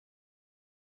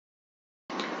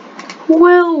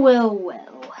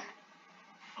Well.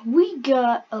 We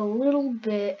got a little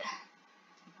bit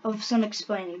of some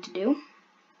explaining to do,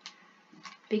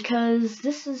 because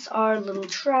this is our little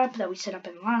trap that we set up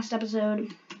in the last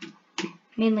episode.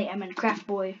 Mainly I meant Craft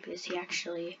Boy, because he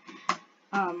actually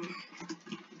kind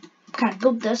of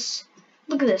built this.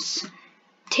 Look at this.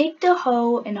 Take the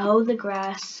hoe and hoe the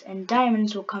grass, and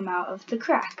diamonds will come out of the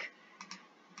crack.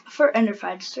 For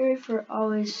Enderfied, sorry for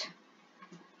always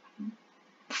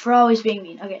being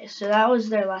mean. Okay, so that was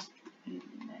their last.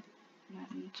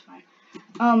 That's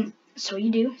fine. So what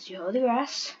you do is you hoe the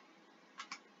grass.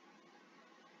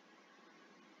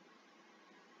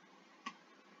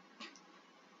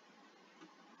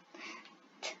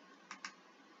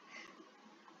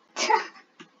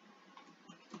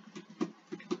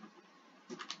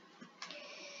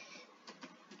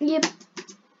 Yep,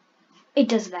 it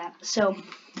does that. So,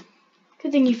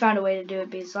 good thing you found a way to do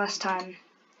it, because last time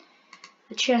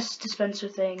the chest dispenser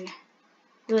thing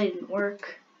really didn't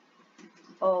work.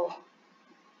 Oh,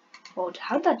 well,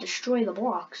 how'd that destroy the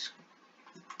blocks?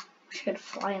 Wish I could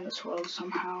fly in this world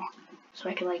somehow, so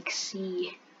I could like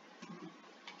see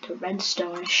the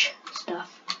redstone-ish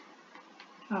stuff.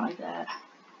 Not like that.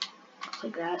 Looks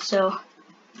like that. So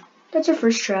that's our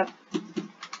first trap.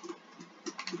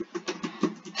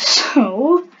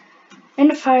 So,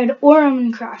 Enderfied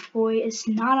or Craft Boy is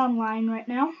not online right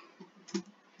now,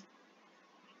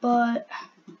 but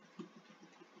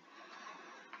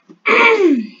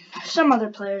some other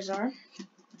players are.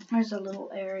 There's a little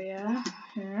area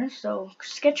here. So,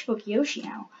 Sketchbook Yoshi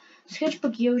now.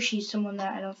 Sketchbook Yoshi is someone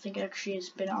that I don't think actually has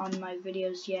been on my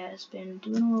videos yet. Has been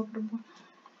doing a little bit of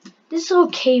this little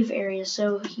cave area.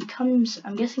 So he comes.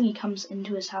 I'm guessing he comes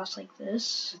into his house like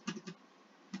this.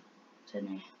 Then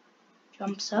he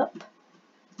jumps up.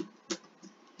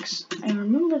 I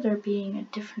remember there being a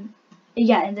different.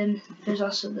 Yeah, and then there's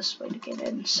also this way to get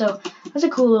in. So that's a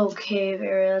cool little cave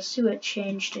area. Let's see what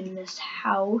changed in this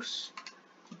house.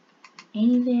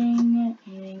 Anything?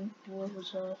 What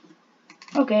was up?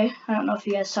 Okay, I don't know if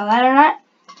you guys saw that or not,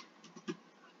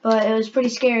 but it was pretty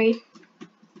scary.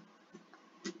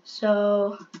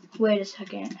 So, wait a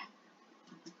second.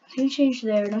 Nothing changed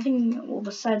there. Nothing, well,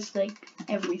 besides like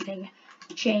everything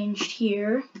changed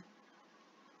here.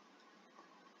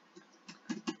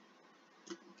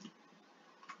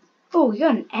 Oh, we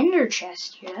got an ender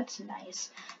chest here. That's nice.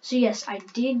 So yes, I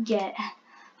did get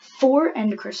 4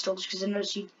 ender crystals, because I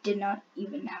noticed you did not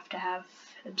even have to have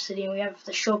obsidian. We have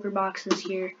the shulker boxes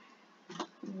here.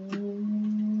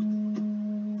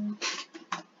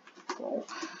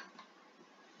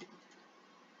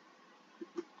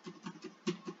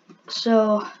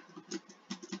 So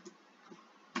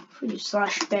if we do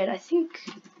 /bed, I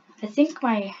think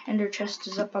my ender chest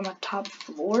is up on the top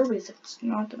floor, because if it's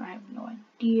not, then I have no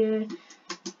idea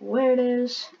where it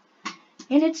is.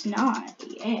 And it's not.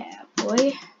 Yeah,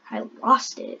 boy, I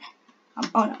lost it.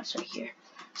 Oh no, it's right here.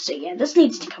 So yeah, this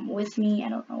needs to come with me. I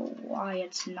don't know why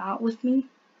it's not with me.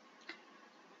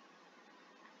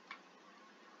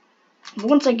 But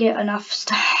once I get enough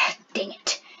stuff, dang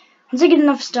it. Once I get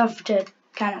enough stuff to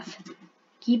kind of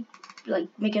keep, like,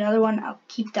 make another one, I'll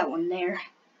keep that one there.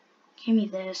 Give me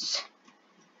this.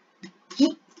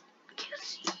 Yeet. Okay, let's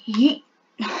see. Yeet.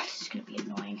 This is gonna be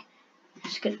annoying.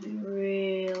 This is gonna be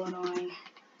real annoying.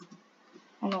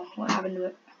 Oh no, what happened to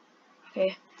it?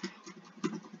 Okay.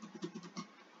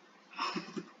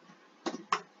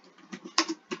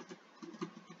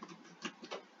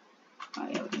 Oh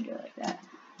yeah, we can do it like that.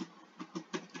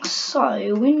 So,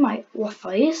 in my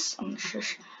office, I'm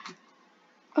shush.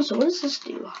 Oh, so what does this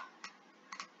do?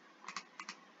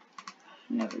 I've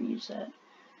never used that.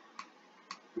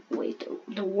 Wait,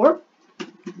 the warp?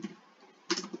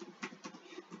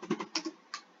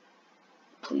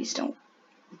 Please don't.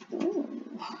 Ooh.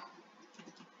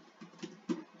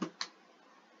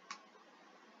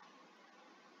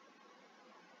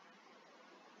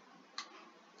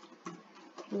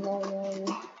 Lol.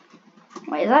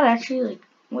 Wait, is that actually like,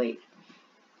 wait.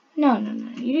 No.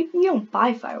 You don't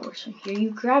buy fireworks from here.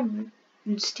 You grab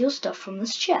and steal stuff from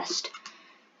this chest.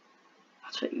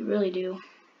 That's what you really do.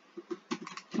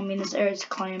 I mean, this area is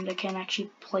claimed. I can't actually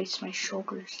place my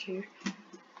shulkers here.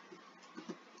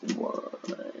 What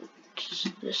is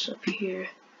this up here?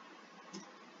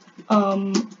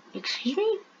 Excuse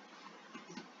me?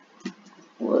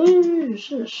 What is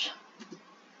this?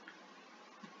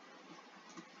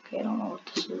 Okay, I don't know what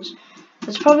this is.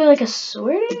 It's probably like a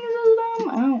sorting system?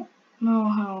 I don't know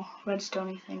how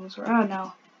redstone things work. I don't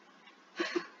know.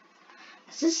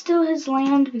 Is this still his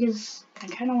land? Because I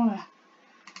kind of want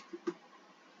to.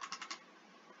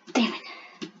 Damn it.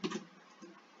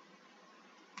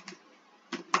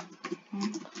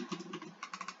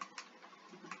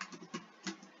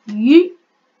 Yeet.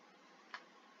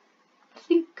 I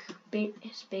think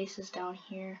his base is down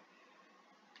here.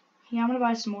 Yeah, I'm gonna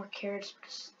buy some more carrots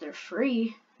because they're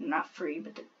free. Not free,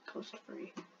 but they're close to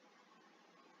free.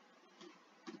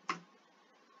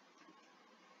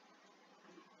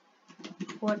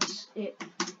 What's it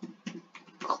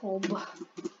called?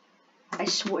 I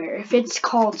swear, if it's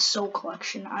called Soul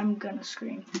Collection, I'm gonna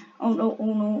scream. Oh no,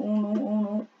 oh no, oh no, oh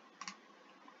no.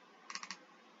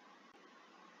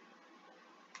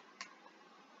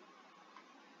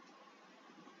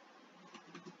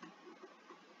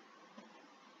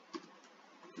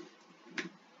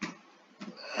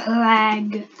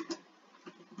 Lag.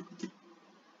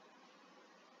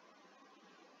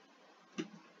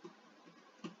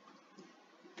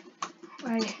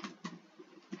 I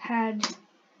had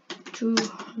to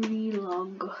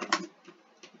relog.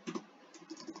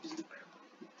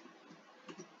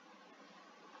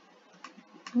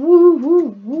 Woo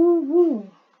woo woo woo.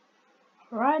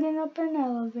 Riding up an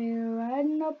elevator,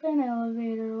 riding up an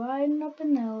elevator, riding up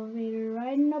an elevator,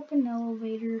 riding up an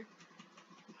elevator.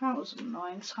 That was an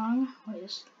annoying song.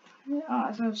 Wait, oh,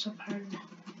 I thought it was a part of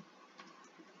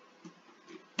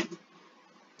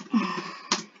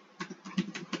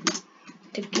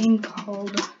the game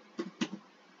called.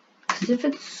 Because if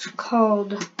it's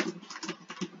called.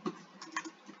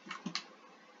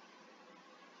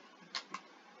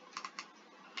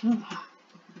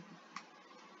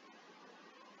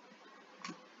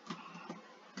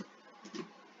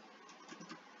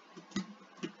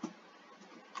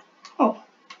 Oh,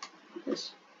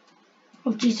 this.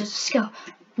 Oh, Jesus, skill.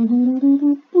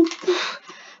 Where's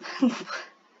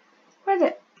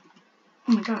it?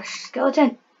 Oh my gosh,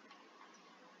 skeleton.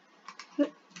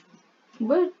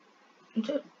 What?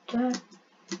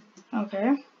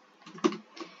 Okay.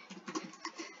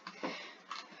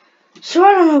 So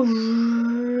I don't know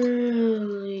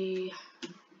really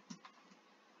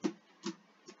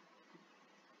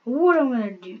what I'm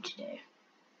gonna do today.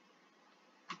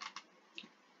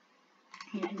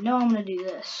 Yeah, I know I'm gonna do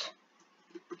this.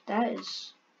 That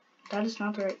is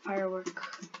not the right firework.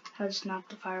 That is not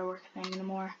the firework thing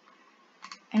anymore.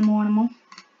 Anymore.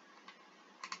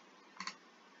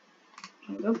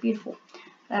 There we go, beautiful.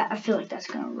 I feel like that's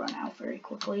gonna run out very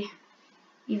quickly.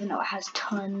 Even though it has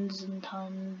tons and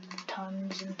tons and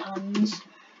tons and tons.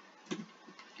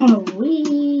 Oh,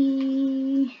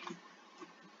 wee.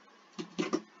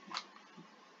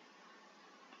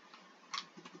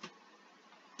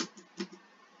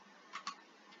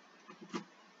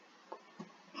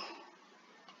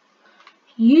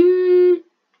 Yeet.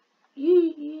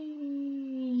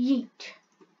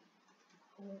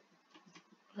 Oh,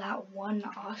 that one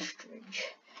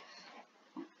ostrich.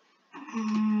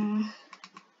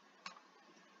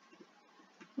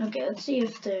 Okay, let's see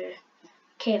if the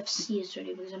KFC is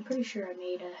ready, because I'm pretty sure I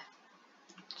made a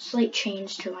slight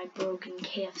change to my broken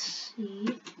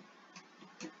KFC.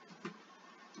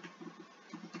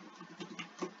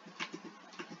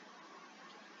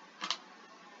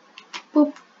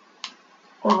 Boop.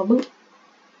 Oh, boop.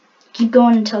 Keep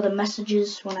going until the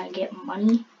messages when I get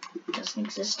money doesn't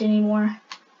exist anymore.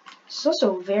 It's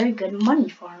also a very good money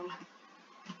farm.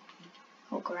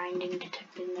 Oh, grinding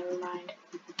detected, never mind.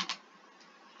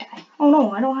 Okay. Oh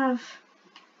no, I don't have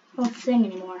a thing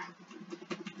anymore.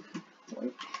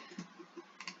 Wait.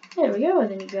 There we go,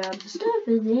 and then you grab the stuff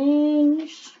and then you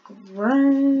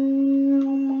scram.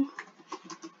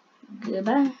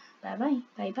 Goodbye. Bye bye.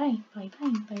 Bye bye. Bye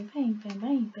bye. Bye bye. Bye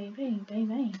bye. Bye bye. Bye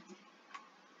bye.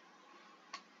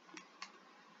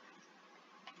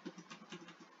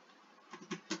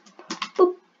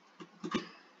 Boop.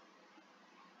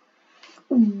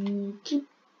 Okay.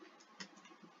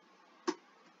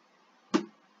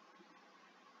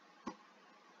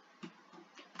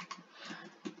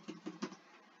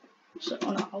 So,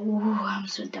 oh no, I'm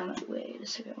so dumb. Wait a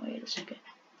second.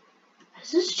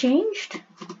 Has this changed?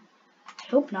 I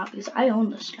hope not, because I own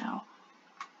this now.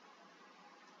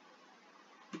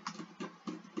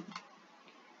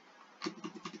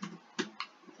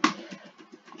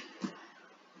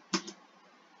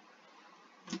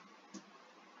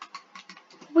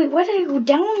 Wait, why did I go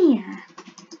down here?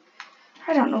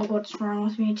 I don't know what's wrong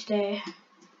with me today.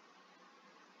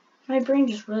 My brain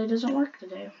just really doesn't work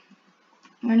today.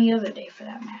 Or any other day for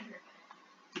that matter.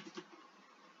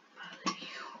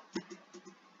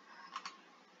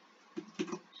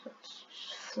 So let's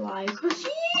just fly across.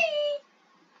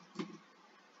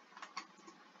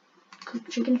 Cooked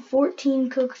chicken, 14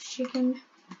 cooked chicken.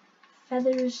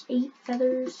 Feathers, 8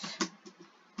 feathers.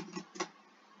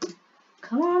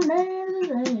 Come on down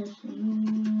to the sea.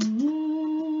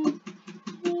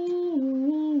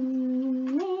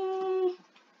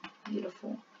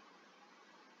 Beautiful.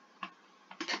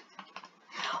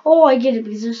 Oh, I get it,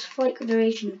 because there's Flight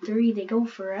Duration 3, they go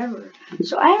forever.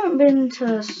 So I haven't been to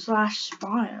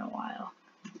 /spawn in a while.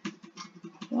 I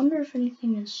wonder if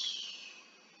anything is...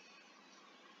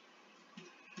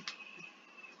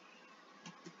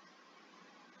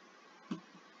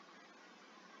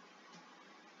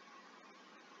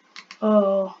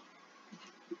 Oh.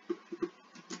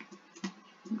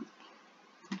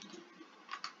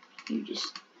 You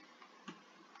just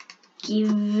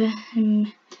give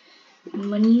him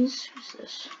monies. Who's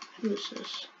this? Who is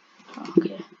this? Oh,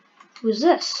 okay. Who is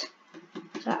this?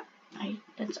 Is that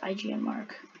that's IGN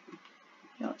Mark.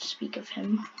 You don't speak of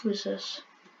him. Who is this?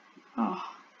 Oh.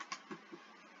 I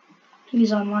think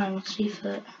he's online. Let's see if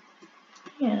that.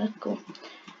 Yeah, that's cool.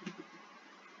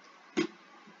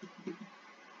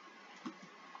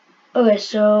 Okay,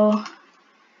 so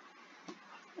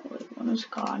wait, one is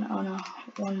gone. Oh no,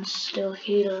 one's still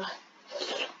here.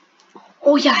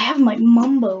 Oh yeah, I have my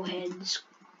mumbo heads.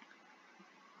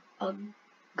 A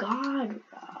god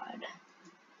rod.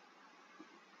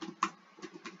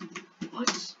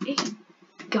 What's a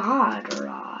god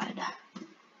rod?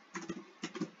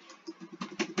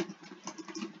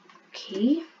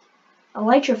 Okay.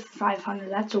 Elytra 500.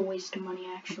 That's a waste of money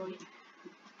actually.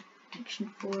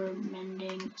 Protection 4,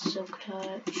 mending, silk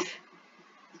touch.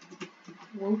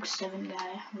 Woke 7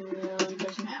 guy really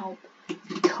doesn't help.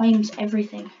 He claims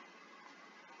everything.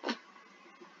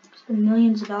 Spend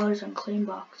millions of dollars on claim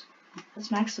box.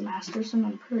 That's Max the Masterson.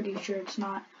 I'm pretty sure it's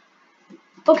not.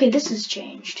 Okay, this has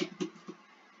changed.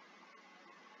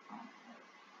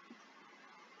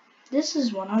 This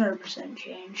is 100%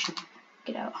 changed.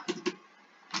 Get out.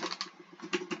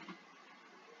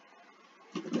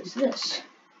 What is this?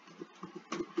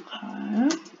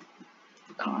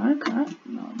 Car.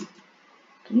 No.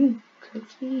 Can you cook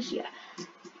these? Yeah.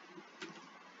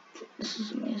 This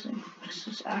is amazing. This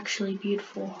is actually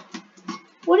beautiful.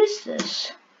 What is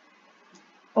this?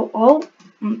 Okay,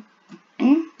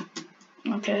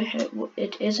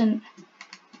 it isn't.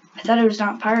 I thought it was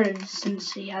not pirated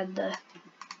since he had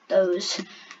those.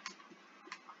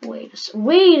 Wait.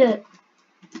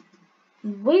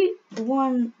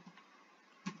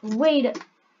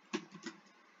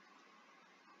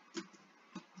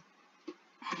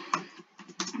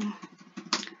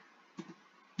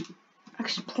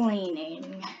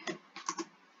 Explaining.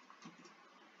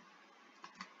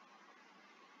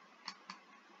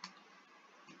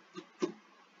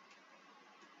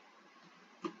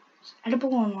 It's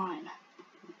edible online.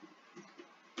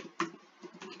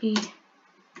 Be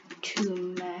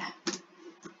too meh.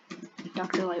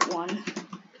 Dr. Light 1.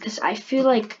 Because I feel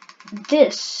like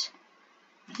this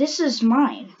is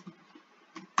mine.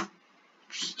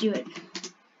 Just do it.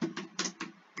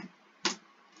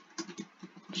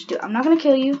 I'm not gonna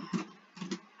kill you.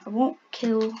 I won't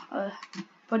kill a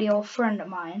buddy old friend of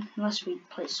mine unless we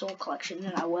play Soul Collection,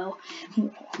 then I will.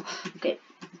 Okay,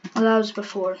 well, that was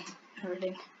before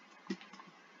everything.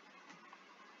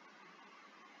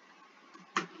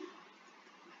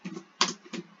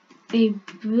 A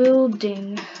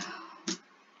building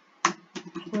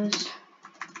was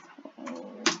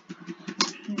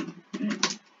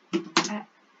at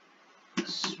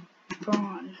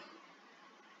spawn.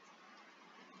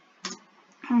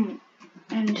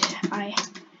 And I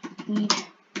need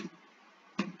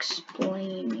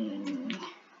explaining.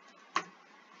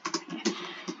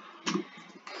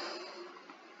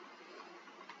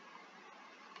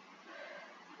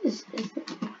 Is it?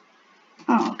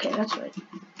 Oh, okay, that's what I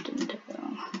didn't do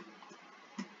wrong.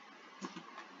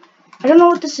 I don't know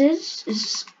what this is.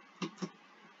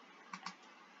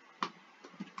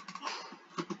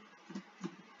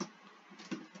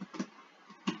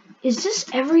 Is this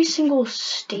every single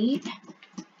state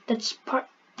that's part?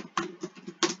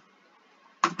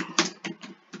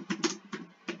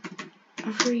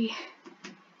 Every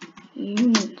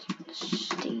union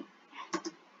state.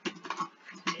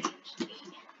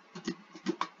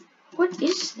 What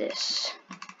is this?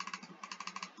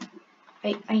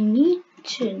 I need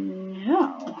to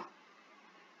know.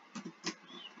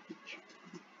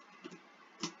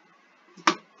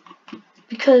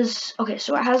 Because, okay,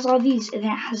 so it has all these, and it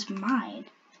has mine.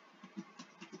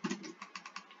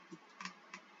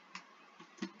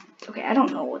 Okay, I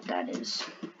don't know what that is.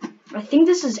 I think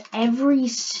this is every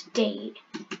state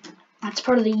that's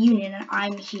part of the union, and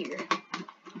I'm here.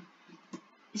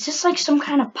 Is this like some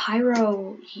kind of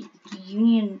PYRO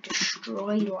Union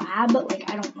Destroy Lab? Like,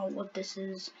 I don't know what this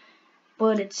is,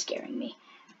 but it's scaring me.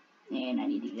 And I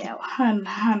need to get out. I'm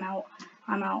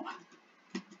out.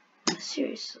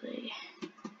 Seriously.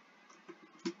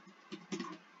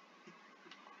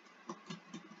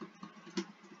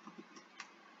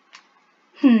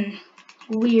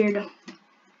 weird.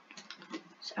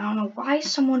 So I don't know why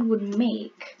someone would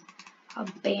make a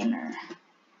banner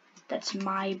that's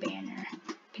my banner,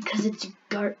 because it's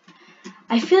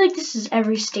I feel like this is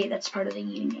every state that's part of the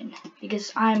union,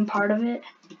 because I'm part of it.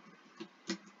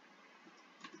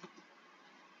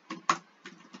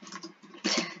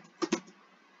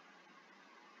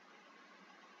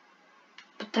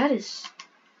 But that is...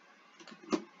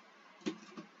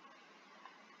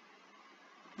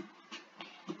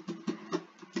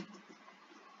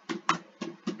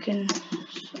 Can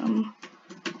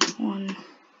someone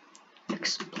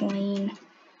explain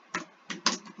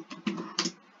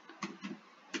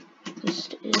this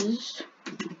is?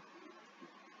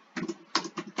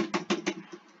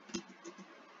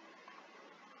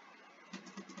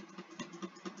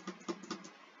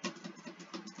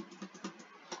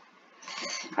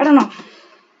 I don't know.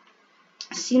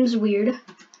 Seems weird,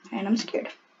 and I'm scared.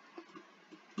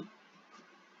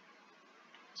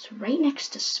 It's right next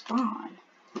to spawn.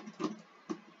 It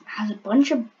has a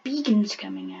bunch of beacons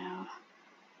coming out.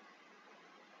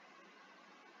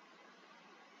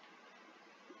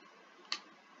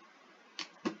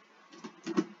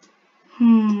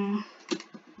 Ooh.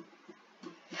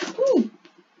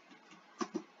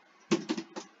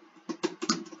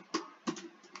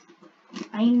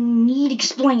 I need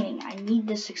explaining. I need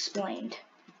this explained.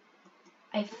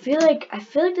 I feel like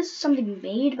this is something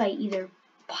made by either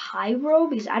PYRO,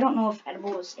 because I don't know if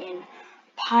Edible is in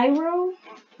PYRO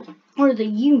or the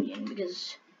Union,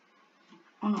 because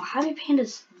I don't know, Happy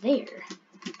Panda's there.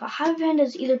 But Happy Panda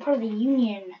is either part of the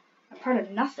Union or part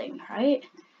of nothing, right?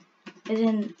 And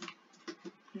then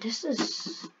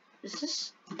is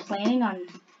this planning on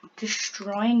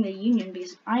destroying the Union?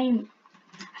 Because I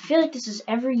feel like this is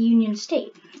every Union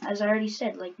state, as I already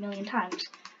said like a million times.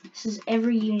 This is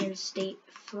every Union state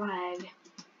flag,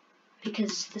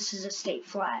 because this is a state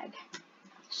flag.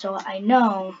 So I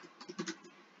know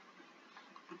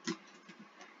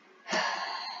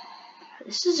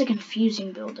this is a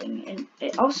confusing building, and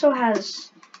it also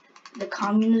has the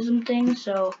communism thing,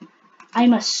 so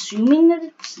I'm assuming that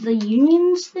it's the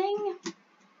Union's thing,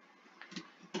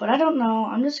 but I don't know.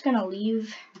 I'm just gonna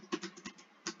leave.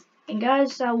 And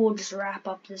guys, that will just wrap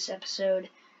up this episode.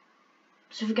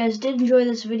 So if you guys did enjoy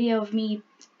this video of me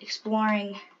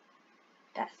exploring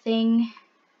that thing,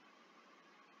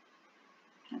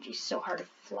 it's so hard to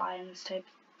fly in this type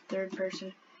of third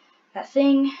person. That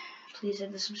thing, please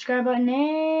hit the subscribe button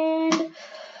and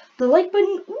the like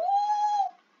button. Ooh!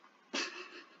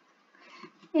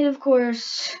 And of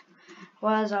course,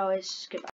 well, as always, goodbye.